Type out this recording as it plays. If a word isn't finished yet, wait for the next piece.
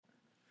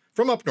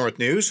From Up North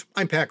News,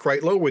 I'm Pat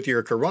Kreitlow with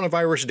your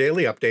Coronavirus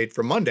Daily Update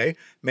for Monday,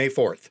 May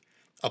 4th.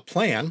 A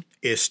plan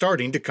is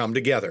starting to come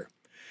together.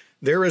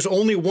 There is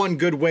only one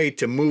good way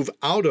to move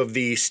out of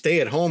the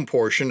stay-at-home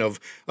portion of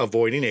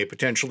avoiding a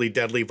potentially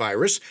deadly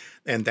virus,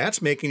 and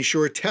that's making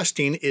sure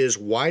testing is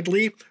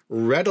widely,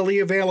 readily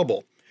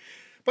available.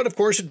 But of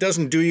course, it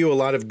doesn't do you a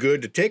lot of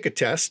good to take a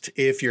test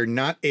if you're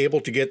not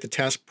able to get the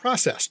test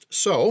processed.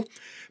 So,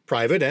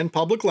 private and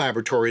public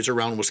laboratories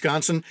around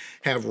Wisconsin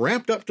have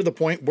ramped up to the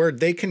point where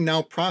they can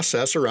now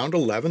process around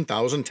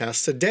 11,000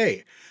 tests a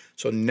day.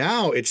 So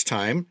now it's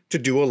time to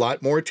do a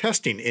lot more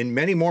testing in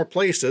many more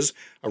places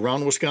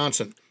around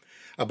Wisconsin.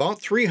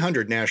 About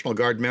 300 National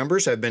Guard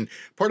members have been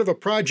part of a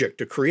project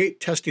to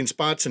create testing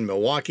spots in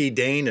Milwaukee,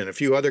 Dane, and a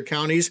few other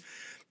counties.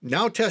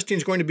 Now testing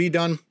is going to be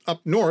done up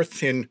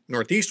north in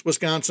northeast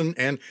Wisconsin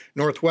and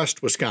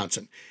northwest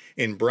Wisconsin.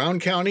 In Brown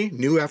County,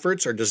 new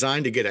efforts are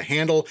designed to get a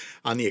handle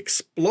on the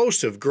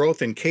explosive growth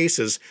in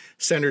cases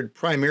centered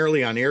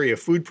primarily on area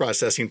food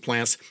processing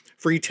plants.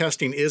 Free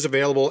testing is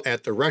available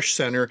at the Rush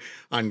Center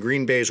on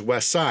Green Bay's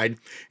west side.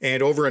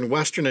 And over in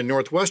western and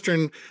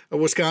northwestern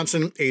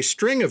Wisconsin, a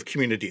string of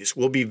communities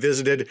will be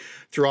visited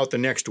throughout the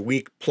next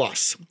week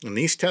plus. And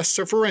these tests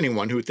are for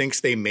anyone who thinks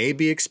they may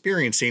be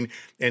experiencing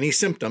any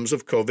symptoms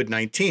of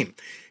COVID-19.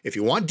 If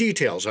you want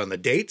details on the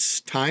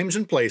dates, times,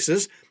 and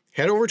places,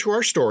 head over to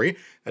our story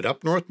at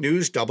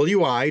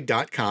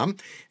upnorthnewswi.com,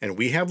 and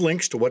we have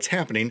links to what's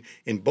happening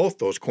in both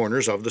those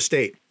corners of the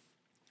state.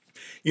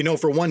 You know,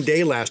 for one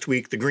day last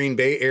week, the Green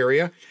Bay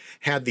area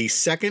had the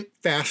second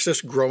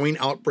fastest growing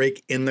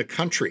outbreak in the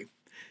country.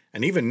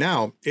 And even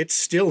now, it's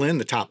still in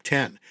the top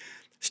 10.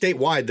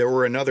 Statewide, there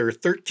were another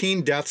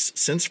 13 deaths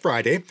since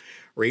Friday,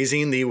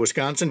 raising the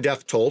Wisconsin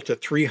death toll to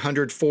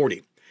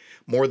 340.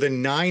 More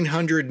than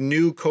 900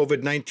 new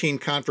COVID-19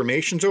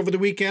 confirmations over the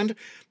weekend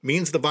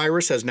means the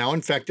virus has now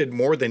infected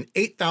more than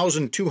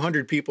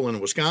 8,200 people in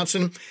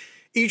Wisconsin,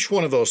 each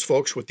one of those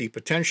folks with the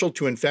potential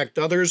to infect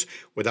others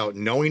without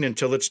knowing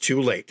until it's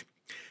too late.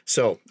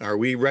 So, are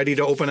we ready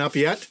to open up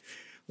yet?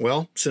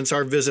 Well, since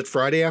our visit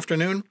Friday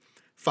afternoon,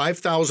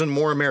 5,000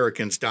 more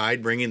Americans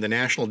died, bringing the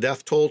national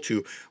death toll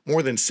to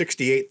more than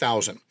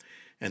 68,000.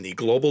 And the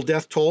global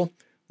death toll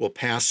will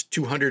pass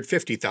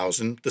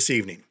 250,000 this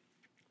evening.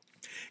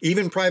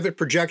 Even private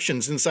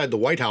projections inside the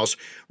White House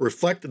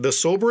reflect the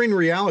sobering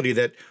reality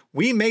that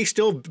we may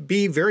still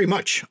be very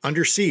much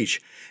under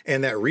siege,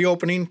 and that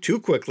reopening too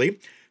quickly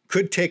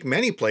could take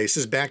many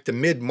places back to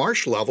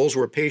mid-March levels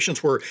where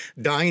patients were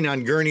dying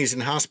on gurneys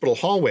in hospital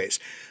hallways.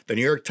 The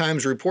New York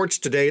Times reports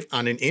today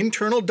on an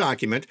internal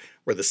document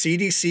where the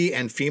CDC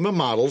and FEMA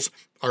models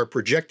are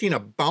projecting a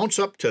bounce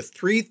up to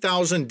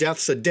 3,000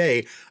 deaths a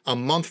day a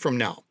month from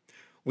now.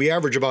 We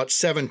average about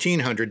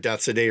 1,700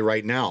 deaths a day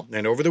right now,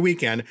 and over the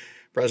weekend,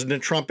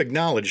 President Trump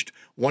acknowledged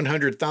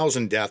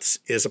 100,000 deaths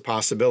is a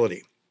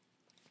possibility.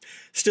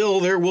 Still,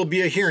 there will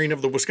be a hearing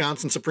of the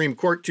Wisconsin Supreme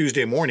Court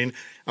Tuesday morning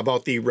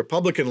about the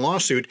Republican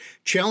lawsuit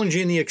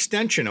challenging the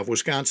extension of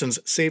Wisconsin's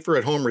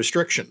safer-at-home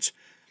restrictions.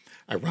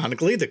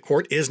 Ironically, the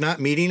court is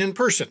not meeting in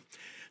person,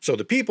 so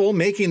the people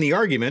making the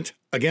argument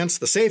against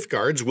the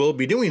safeguards will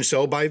be doing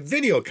so by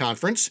video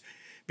conference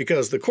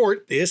because the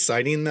court is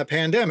citing the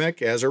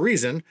pandemic as a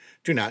reason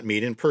to not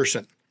meet in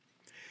person.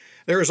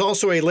 There is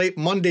also a late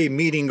Monday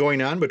meeting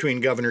going on between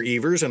Governor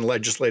Evers and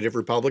legislative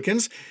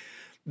Republicans.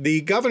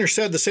 The governor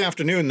said this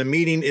afternoon the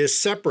meeting is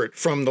separate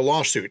from the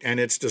lawsuit, and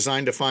it's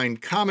designed to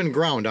find common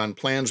ground on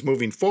plans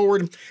moving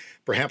forward,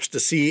 perhaps to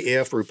see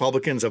if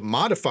Republicans have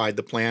modified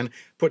the plan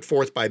put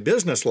forth by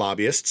business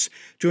lobbyists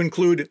to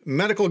include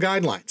medical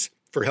guidelines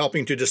for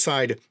helping to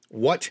decide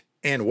what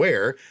and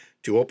where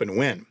to open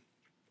when.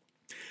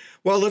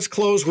 Well, let's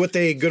close with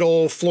a good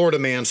old Florida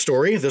man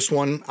story, this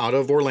one out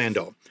of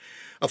Orlando.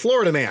 A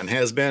Florida man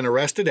has been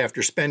arrested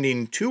after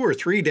spending 2 or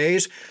 3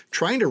 days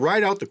trying to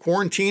ride out the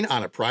quarantine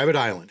on a private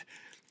island.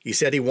 He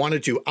said he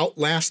wanted to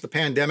outlast the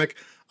pandemic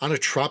on a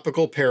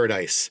tropical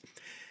paradise.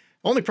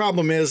 Only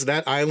problem is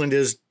that island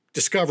is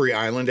Discovery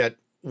Island at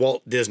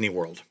Walt Disney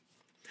World.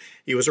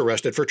 He was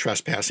arrested for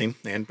trespassing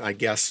and, I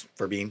guess,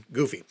 for being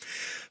goofy.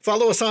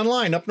 Follow us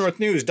online,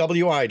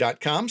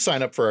 upnorthnewswi.com.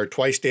 Sign up for our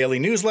twice-daily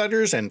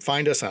newsletters and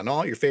find us on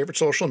all your favorite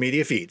social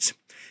media feeds,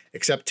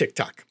 except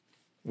TikTok.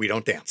 We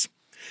don't dance.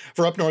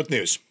 For Up North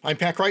News, I'm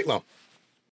Pat Kreitlow.